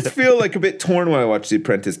 I always feel like a bit torn when I watch The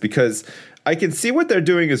Apprentice because I can see what they're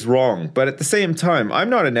doing is wrong, but at the same time, I'm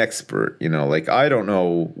not an expert. Like I don't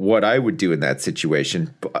know what I would do in that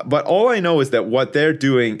situation. But all I know is that what they're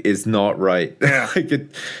doing is not right. Yeah.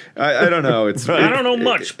 I don't know. I don't know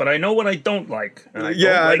much, but I know what I don't like.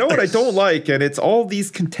 I know what I don't like, and it's all these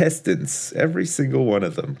contestants, every single one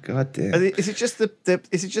of them. God damn. Is it just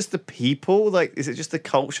the people? Like, is it just the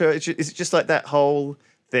culture? Is it just like that whole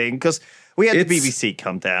thing? Because we had the BBC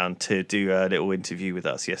come down to do a little interview with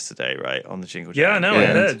us yesterday, right, on the Jingle Jam. Yeah, no, I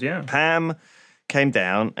heard, yeah. Pam came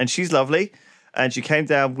down, and she's lovely, and she came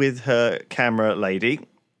down with her camera lady,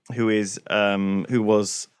 who was, I'm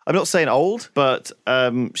not saying old, but I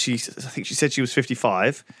think she said she was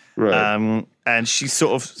 55. Right. And she's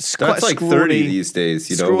sort of quite like scrawny, 30 these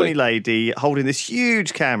days, scrawny lady holding this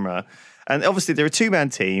huge camera. And obviously they're a two-man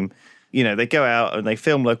team. They go out and they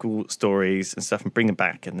film local stories and stuff and bring them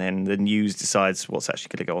back, and then the news decides what's actually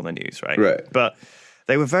going to go on the news, right? Right. But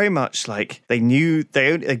they were very much like they knew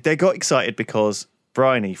they got excited because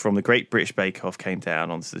Bryony from the Great British Bake Off came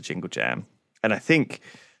down onto the Jingle Jam, and I think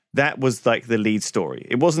that was like the lead story.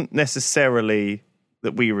 It wasn't necessarily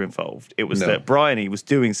that we were involved. It was that Bryony was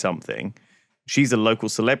doing something. She's a local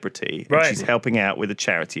celebrity, and she's helping out with a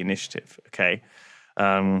charity initiative. Okay.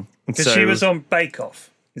 Because she was on Bake Off.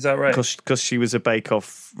 Is that right? Because she was a Bake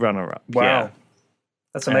Off runner-up. Wow. Yeah.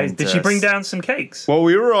 That's amazing. Did she bring down some cakes? Well,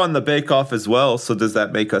 we were on the Bake Off as well, so does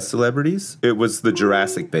that make us celebrities? It was the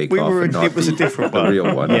Jurassic Bake Off. It was a different one. The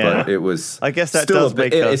real one, but it was... I guess that still does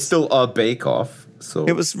make us... It's still a Bake Off, so...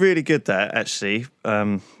 It was really good, that, actually.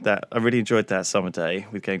 That I really enjoyed that summer day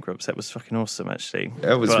with Game Grumps. That was fucking awesome, actually.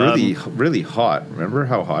 It was really hot. Remember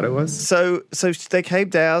how hot it was? So they came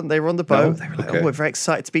down, they were on the boat. No? They were like, Okay. we're very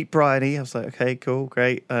excited to meet Bryony. I was like, okay, cool,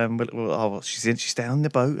 great. She's down in the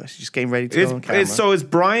boat. She's just getting ready to go on camera. So is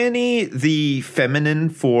Bryony the feminine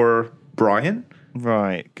for Brian?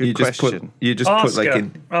 Right, good question. You just Ask put like her.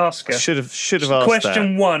 in... Ask her. Should have asked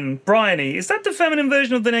Question that. 1. Bryony. Is that the feminine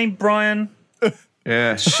version of the name Brian?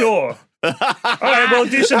 Yeah. Sure. All right, well,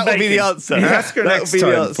 do some That would baking. be the answer. Ask her That next would be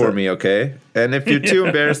the time answer. for me, okay? And if you're too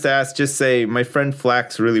embarrassed to ask, just say, my friend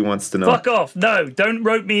Flax really wants to know. Fuck off. No, don't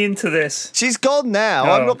rope me into this. She's gone now.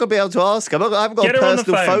 No. I'm not going to be able to ask her. I haven't got Get a her on the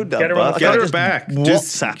personal phone. phone Get her number. on the I phone. can't Get her just back.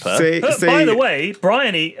 WhatsApp her. Say, By the way,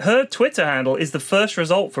 Bryony, her Twitter handle is the first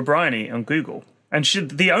result for Bryony on Google. And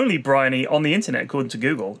the only Bryony on the internet, according to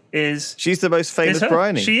Google, is She's the most famous her.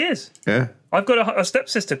 Bryony. She is. yeah. I've got a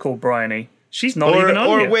stepsister called Bryony. She's not even on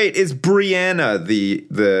Or here. wait, is Brianna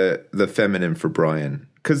the feminine for Brian?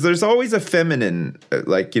 Because there's always a feminine,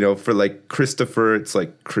 for like Christopher, it's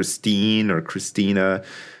like Christine or Christina.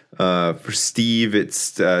 For Steve,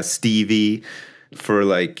 it's Stevie. For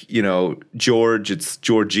George, it's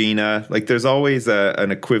Georgina. Like there's always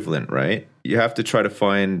an equivalent, right? You have to try to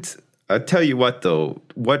find. I'll tell you what though.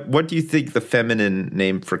 What do you think the feminine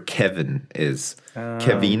name for Kevin is?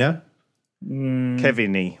 Kevina?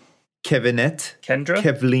 Keviny. Kevinette? Kendra?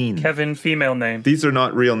 Kevleen. Kevin, female name. These are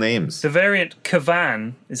not real names. The variant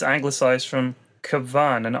Kavan is anglicized from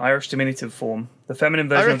Kavan, an Irish diminutive form. The feminine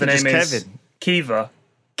version of the reckon name just is Kevin. Kiva.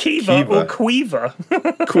 Kiva Kiva. or Quiva.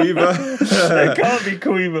 Quiva. It can't be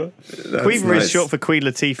Quiva. Quiva is short for Queen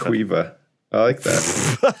Latifah. Quiva. I like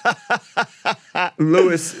that.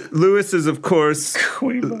 Lewis is of course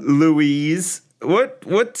Quiva. Louise.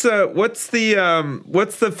 What's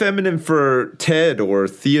the feminine for Ted or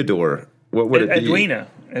Theodore? What would it be? Edwina.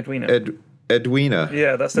 Edwina.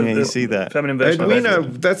 Yeah, that's the, Yeah, you the see that. feminine version. Edwina, of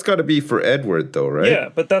Edward. that's got to be for Edward though, right? Yeah,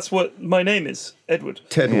 but that's what my name is, Edward.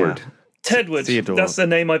 Tedward. Yeah. Tedward. Theodore. That's the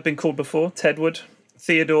name I've been called before. Tedward.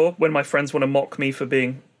 Theodore. When my friends want to mock me for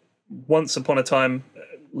being once upon a time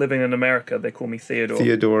living in America, they call me Theodore.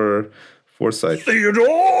 Theodore Forsyth.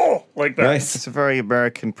 Theodore! Like that. Nice. It's a very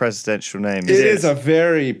American presidential name. It is a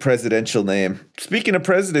very presidential name. Speaking of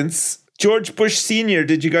presidents, George Bush Sr.,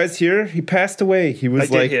 did you guys hear? He passed away. He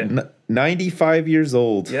was I did hear. 95 years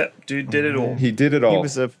old. Yep, dude did it all. He did it all.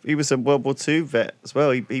 He was a World War II vet as well.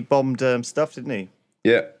 He bombed stuff, didn't he?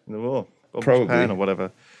 Yeah. In the war. Bombed Probably. Japan or whatever.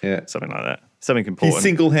 Yeah. Something like that. Something He important.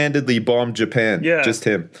 single-handedly bombed Japan. Yeah. Just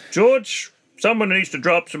him. George, someone needs to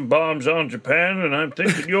drop some bombs on Japan, and I'm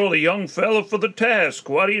thinking you're the young fellow for the task.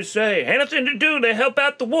 What do you say? Anything to do to help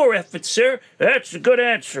out the war effort, sir? That's a good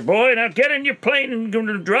answer, boy. Now get in your plane and go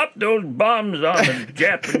to drop those bombs on the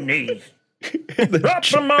Japanese. Drop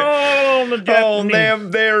them all on the Japanese. Oh, them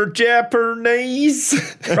there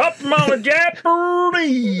Japanese. Drop them on the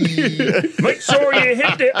Japanese. Make sure you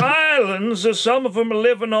hit the islands, as some of them are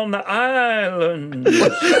living on the islands.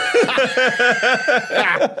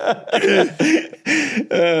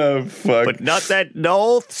 Oh, fuck. But not that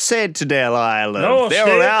North Sentinel Island. No, They're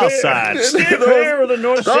stay on our clear. side. Stay clear of the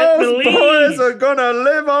North Those Sentinel. boys are gonna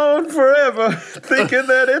live on forever thinking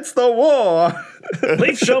that it's the war.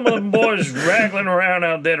 Leave some of them boys raggling around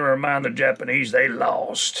out there to remind the Japanese they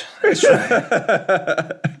lost. That's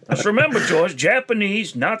right. Just remember, George,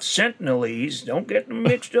 Japanese, not Sentinelese. Don't get them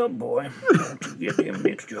mixed up, boy. Don't you get them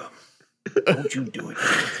mixed up. Don't you do it.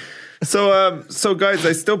 So guys,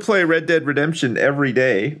 I still play Red Dead Redemption every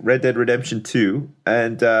day, Red Dead Redemption 2,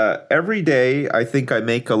 and every day I think I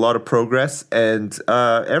make a lot of progress, and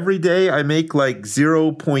every day I make like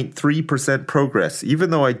 0.3% progress. Even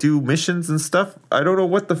though I do missions and stuff, I don't know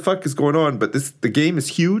what the fuck is going on, but the game is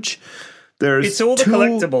huge. It's all the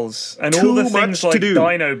collectibles and all the things like do.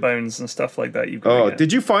 dino bones and stuff like that you've got to get.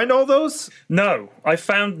 Did you find all those? No, I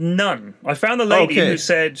found none. I found the lady who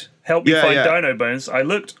said, help me find dino bones. I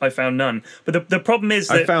looked, I found none. But the problem is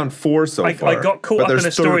that I found 4 so far. I got caught up in a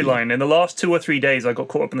 30. storyline. In the last 2 or 3 days, I got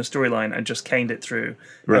caught up in the storyline and just caned it through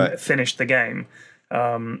and finished the game.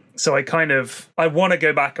 So I want to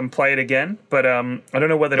go back and play it again, but I don't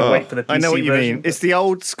know whether to wait for the PC I know what you version. mean. It's the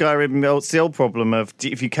old Skyrim, it's the old problem of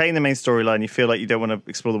if you came in the main storyline, you feel like you don't want to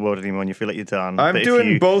explore the world anymore and you feel like you're done. I'm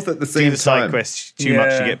doing both at the same time. Do the side quests too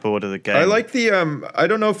much, you get bored of the game. I like the, I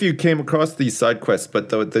don't know if you came across these side quests, but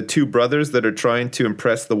the two brothers that are trying to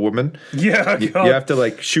impress the woman. Yeah, you have to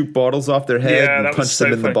like shoot bottles off their head and punch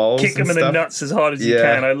them in the balls. Kick them in the nuts as hard as you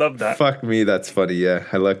can. I love that. Fuck me, that's funny. Yeah,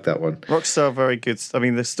 I like that one. Rockstar are very good. I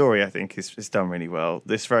mean, the story I think is done really well.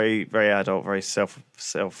 This very very adult, very self.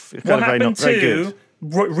 What happened to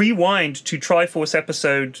rewind to Triforce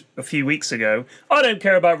episode a few weeks ago? I don't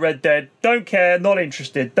care about Red Dead. Don't care. Not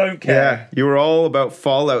interested. Don't care. Yeah, you were all about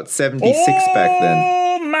Fallout 76 back then.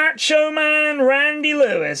 Macho Man Randy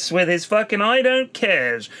Lewis with his fucking I don't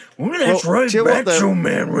cares. Well, that's right, Macho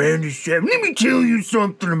Man Randy said. Let me tell you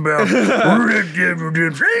something about Red Dead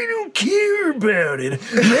Redemption. I don't care about it.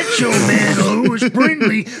 Macho Man Lewis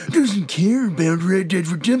Brindley doesn't care about Red Dead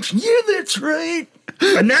Redemption. Yeah, that's right.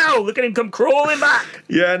 And now, look at him come crawling back.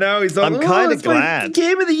 Yeah, now he's on. I'm kind of glad.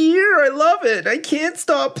 Game of the year. I love it. I can't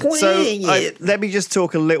stop playing it. Let me just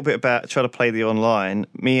talk a little bit about trying to play the online.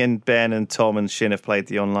 Me and Ben and Tom and Shin have played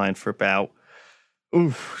the online for about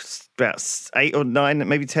 8 or 9,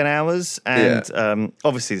 maybe 10 hours. And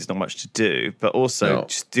obviously there's not much to do, but also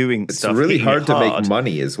just doing stuff. It's really hard to make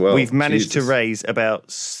money as well. We've managed to raise about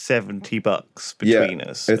 $70 between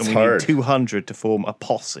us. It's and we hard. need 200 to form a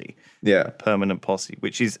posse. Yeah. A permanent posse,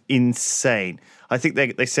 which is insane. I think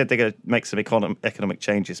they said they're going to make some economic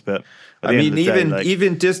changes, but I mean,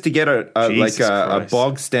 even just to get a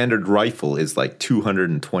bog standard rifle is like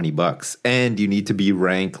 $220, and you need to be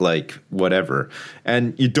rank like whatever,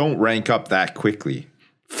 and you don't rank up that quickly.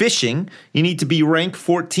 Fishing, you need to be rank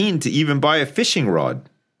 14 to even buy a fishing rod.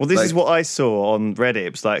 Well, this is what I saw on Reddit.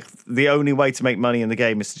 It's like the only way to make money in the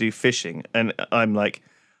game is to do fishing, and I'm like,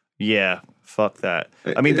 yeah, fuck that.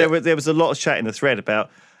 I mean, there was a lot of chat in the thread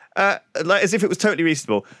about. Like as if it was totally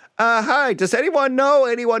reasonable. Hi, does anyone know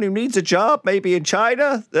anyone who needs a job, maybe in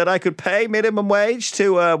China, that I could pay minimum wage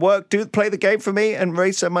to play the game for me and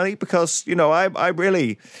raise some money? Because, you know, I'm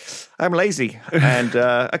lazy and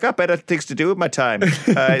I got better things to do with my time. Is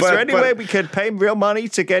there any way we could pay real money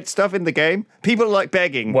to get stuff in the game? People are like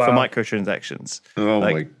begging for microtransactions. Oh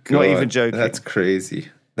my God. Not even joking. That's crazy.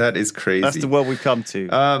 That is crazy. That's the world we've come to.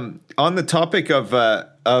 On the topic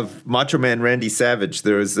of Macho Man Randy Savage,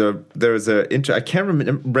 there was a I can't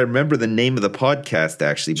remember the name of the podcast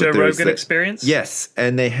actually. Joe Rogan Experience. Yes,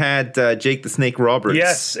 and they had Jake the Snake Roberts.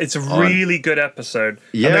 Yes, it's a really good episode.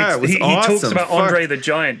 Yeah, it was awesome. He talks about Andre the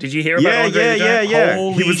Giant. Did you hear about Andre the Giant? Yeah.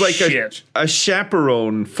 Holy he was like shit. a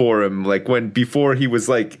chaperone for him. Like before he was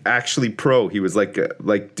like actually pro, he was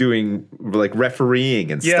like doing like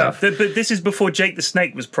refereeing and stuff. But this is before Jake the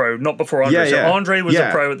Snake was pro, not before Andre. So Andre was a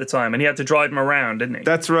pro at the time, and he had to drive him around, didn't he?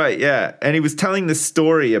 That's right, yeah. And he was telling this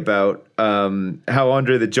story about how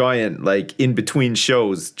Andre the Giant, like in between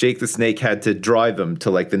shows, Jake the Snake had to drive him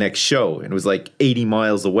to like the next show, and it was like 80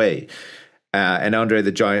 miles away. And Andre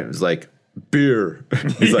the Giant was like, beer.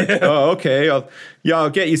 He's like, oh, okay, I'll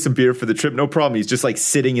get you some beer for the trip, no problem. He's just like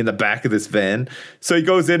sitting in the back of this van. So he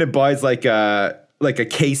goes in and buys like a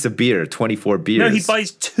case of beer, 24 beers. No, he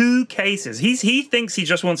buys 2 cases. He thinks he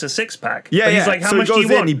just wants a 6-pack. Yeah, but he's like, how much do you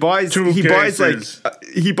want?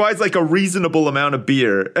 He buys like a reasonable amount of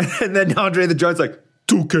beer, and then Andre the Giant's like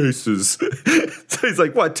 2 cases. So he's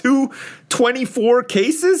like, what? 24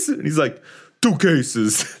 cases? And he's like, 2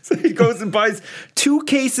 cases. So he goes and buys 2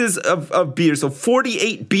 cases of beer, so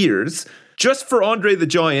 48 beers just for Andre the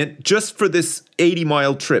Giant, just for this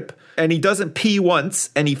 80-mile trip. And he doesn't pee once,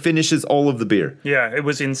 and he finishes all of the beer. Yeah, it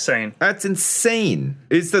was insane. That's insane.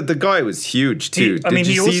 It's that the guy was huge too.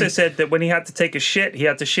 He also said that when he had to take a shit, he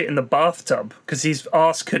had to shit in the bathtub because his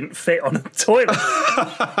ass couldn't fit on a toilet.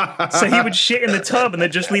 So he would shit in the tub and then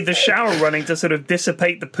just leave the shower running to sort of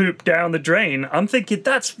dissipate the poop down the drain. I'm thinking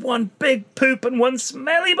that's one big poop and one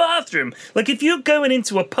smelly bathroom. Like if you're going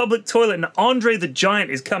into a public toilet and Andre the Giant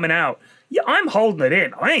is coming out, yeah, I'm holding it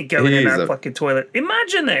in. I ain't going in that fucking toilet.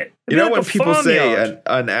 Imagine it. You know when people say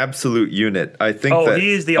an absolute unit, I think that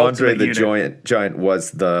he is the Andre the Giant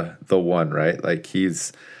was the one, right? Like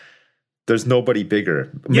there's nobody bigger.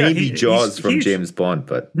 Maybe Jaws from James Bond,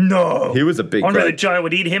 but no, he was a big Andre guy. the Giant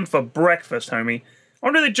would eat him for breakfast, homie.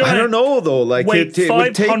 Andre the Giant. I don't know though. Like it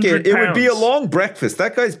would take it. It would be a long breakfast.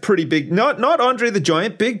 That guy's pretty big. Not Andre the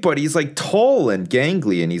Giant big, but he's like tall and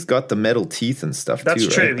gangly, and he's got the metal teeth and stuff. That's too,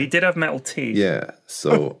 true. right? He did have metal teeth. Yeah.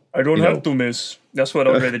 So I don't have to, miss. That's what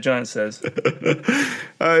Andre the Giant says.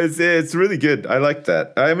 It's really good. I like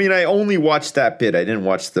that. I mean, I only watched that bit. I didn't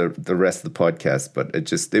watch the rest of the podcast, but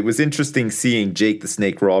it was interesting seeing Jake the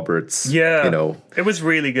Snake Roberts. Yeah, it was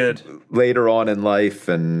really good. Later on in life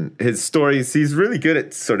and his stories, he's really good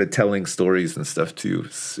at sort of telling stories and stuff too.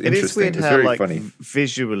 It's interesting. It is weird it's how, very like, funny.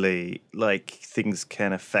 Visually, like, things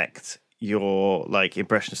can affect your, like,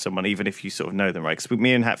 impression of someone, even if you sort of know them, right? Because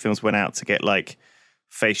me and Hat Films went out to get, like,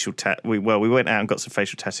 facial we went out and got some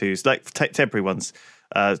facial tattoos, like temporary ones,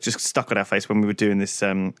 just stuck on our face when we were doing this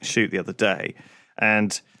shoot the other day.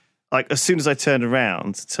 And like as soon as I turned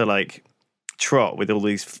around to like trot with all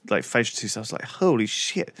these like facial tattoos, I was like, holy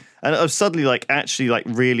shit. And I was suddenly like actually like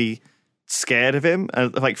really scared of him.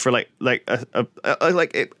 And like for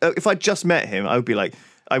if I just met him, I would be like,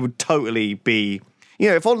 I would totally be,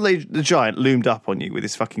 if Andre the Giant loomed up on you with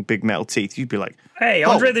his fucking big metal teeth, you'd be like, hey,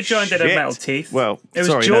 Andre the Giant didn't have metal teeth. Well, it was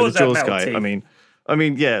sorry, Jaws, the Jaws that guy. teeth. I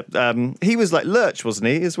mean, yeah. He was like Lurch, wasn't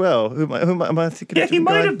he, as well? Who am I thinking? Yeah, of he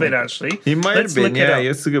might guy? have been actually. He might have been. Yeah,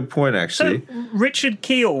 that's a good point actually. So Richard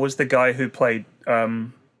Keel was the guy who played the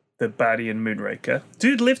baddie in Moonraker.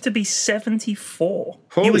 Dude lived to be 74.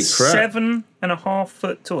 Holy he was crap. 7.5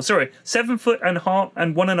 foot tall. Sorry, 7 foot and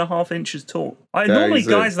 1.5 inches tall. Yeah, Normally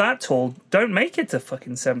guys that tall don't make it to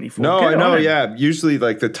fucking 74. No, Good I know. on him. Yeah, usually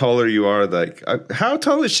like the taller you are, like how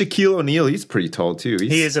tall is Shaquille O'Neal? He's pretty tall too.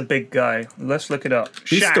 He is a big guy. Let's look it up.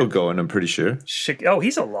 He's Shaq. still going. I'm pretty sure.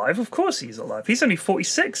 He's alive. Of course he's alive. He's only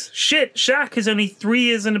 46. Shit, Shaq is only 3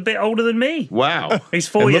 years and a bit older than me. Wow, He's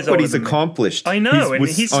 4 and years look what older he's than me. accomplished. I know, and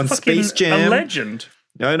was he's on fucking Space Jam. a legend.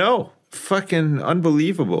 I know, fucking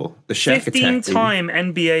unbelievable. The Shaq attack. 15-time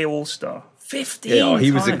NBA All-Star. 15 Yeah,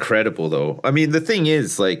 he was times. incredible though. I mean, the thing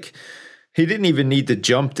is, like, he didn't even need to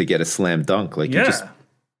jump to get a slam dunk. Like, you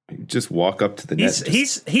just walk up to the net.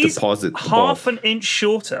 He's deposit the half ball. an inch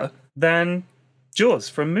shorter than Jaws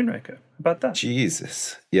from Moonraker. How about that?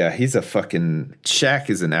 Jesus. Yeah, he's a fucking... Shaq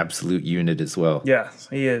is an absolute unit as well. Yeah,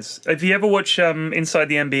 he is. If you ever watch Inside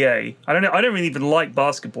the NBA, I don't know. I don't really even like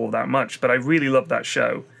basketball that much, but I really love that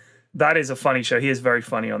show. That is a funny show. He is very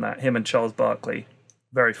funny on that. Him and Charles Barkley.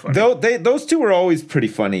 Very funny. Those two were always pretty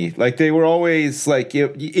funny. Like, they were always like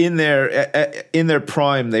in their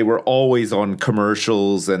prime. They were always on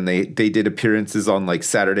commercials, and they did appearances on like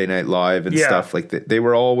Saturday Night Live and stuff. Like they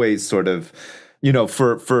were always sort of,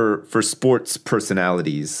 for sports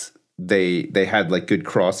personalities. They had like good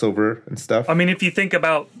crossover and stuff. I mean, if you think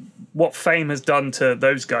about what fame has done to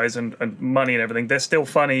those guys and money and everything, they're still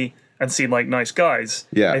funny and seem like nice guys.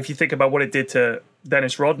 Yeah. And if you think about what it did to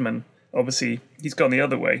Dennis Rodman, obviously he's gone the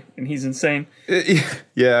other way and he's insane.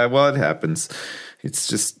 Yeah, well, it happens. It's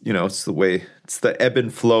just, it's the way, it's the ebb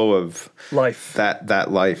and flow of life.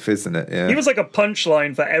 That life, isn't it? Yeah. He was like a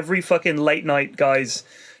punchline for every fucking late night guy's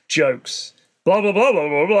jokes. Blah, blah, blah, blah,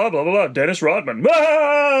 blah, blah, blah, blah, Dennis Rodman.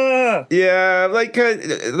 Ah! Yeah,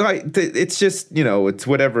 it's just, it's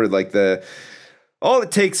whatever, like all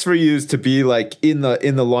it takes for you is to be like in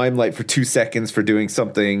the limelight for 2 seconds for doing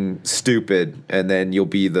something stupid, and then you'll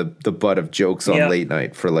be the butt of jokes on late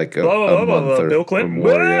night for like a month or Bill Clinton,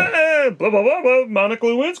 more. Blah, blah, blah, blah, Monica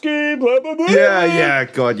Lewinsky, blah, blah, blah. Yeah,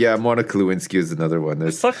 God, yeah, Monica Lewinsky is another one.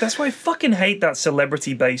 That's why I fucking hate that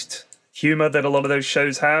celebrity-based humor that a lot of those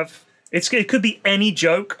shows have. It could be any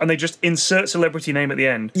joke, and they just insert celebrity name at the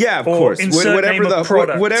end. Yeah, of course. Whatever,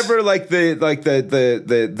 like the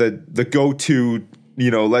go-to.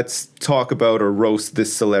 Let's talk about or roast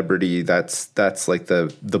this celebrity. That's like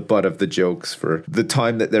the butt of the jokes for the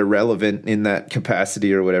time that they're relevant in that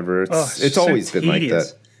capacity or whatever. It's always been like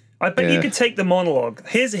that. I bet you could take the monologue.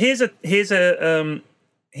 Here's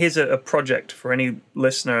a project for any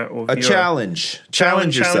listener or viewer. A challenge.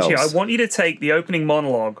 Challenge yourselves. Here. I want you to take the opening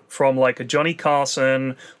monologue from like a Johnny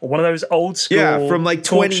Carson or one of those old school from like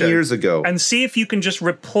 20 years ago, and see if you can just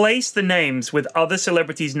replace the names with other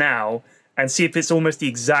celebrities now and see if it's almost the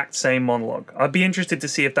exact same monologue. I'd be interested to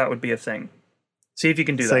see if that would be a thing. See if you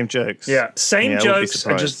can do that. Same jokes. Yeah, same jokes,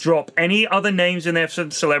 and just drop any other names in there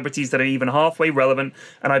for celebrities that are even halfway relevant,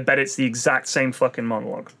 and I bet it's the exact same fucking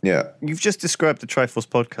monologue. Yeah. You've just described the Triforce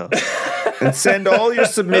podcast. And send all your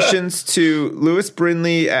submissions to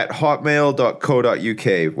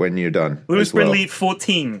lewisbrindley@hotmail.co.uk when you're done.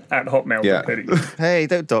 lewisbrindley14@hotmail.co.uk. Yeah. Hey,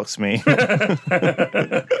 don't dox me.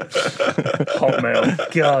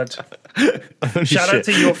 Hotmail. God. Shout out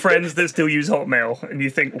to your friends that still use Hotmail, and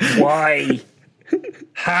you think, why?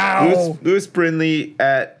 How? Lewis Brindley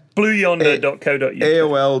at blueyonder.co.uk.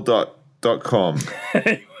 AOL.com.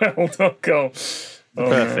 AOL.com.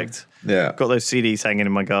 Perfect. Yeah. Got those CDs hanging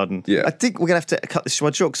in my garden. Yeah. I think we're going to have to cut this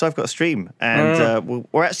short because I've got a stream. And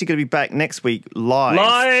we're actually going to be back next week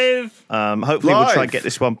live. Hopefully we'll try and get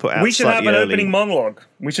this one put out. We should have an early. opening monologue.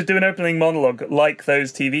 We should do an opening monologue like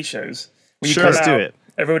those TV shows. Sure, let's do it.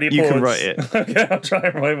 Everybody applauds. You can write it. Okay, I'll try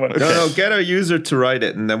and write one. No, get a user to write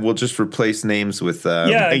it, and then we'll just replace names with drop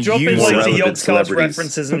in like the Yogscast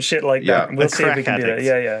references and shit like that. And we'll see if we can do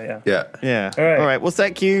that. Yeah. All right. Well,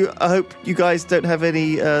 thank you. I hope you guys don't have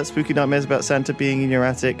any spooky nightmares about Santa being in your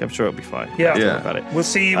attic. I'm sure it'll be fine. Yeah. Don't worry about it. We'll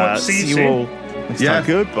see you. See you all soon. next time.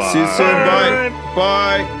 Goodbye. See you soon. Bye.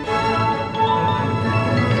 Bye.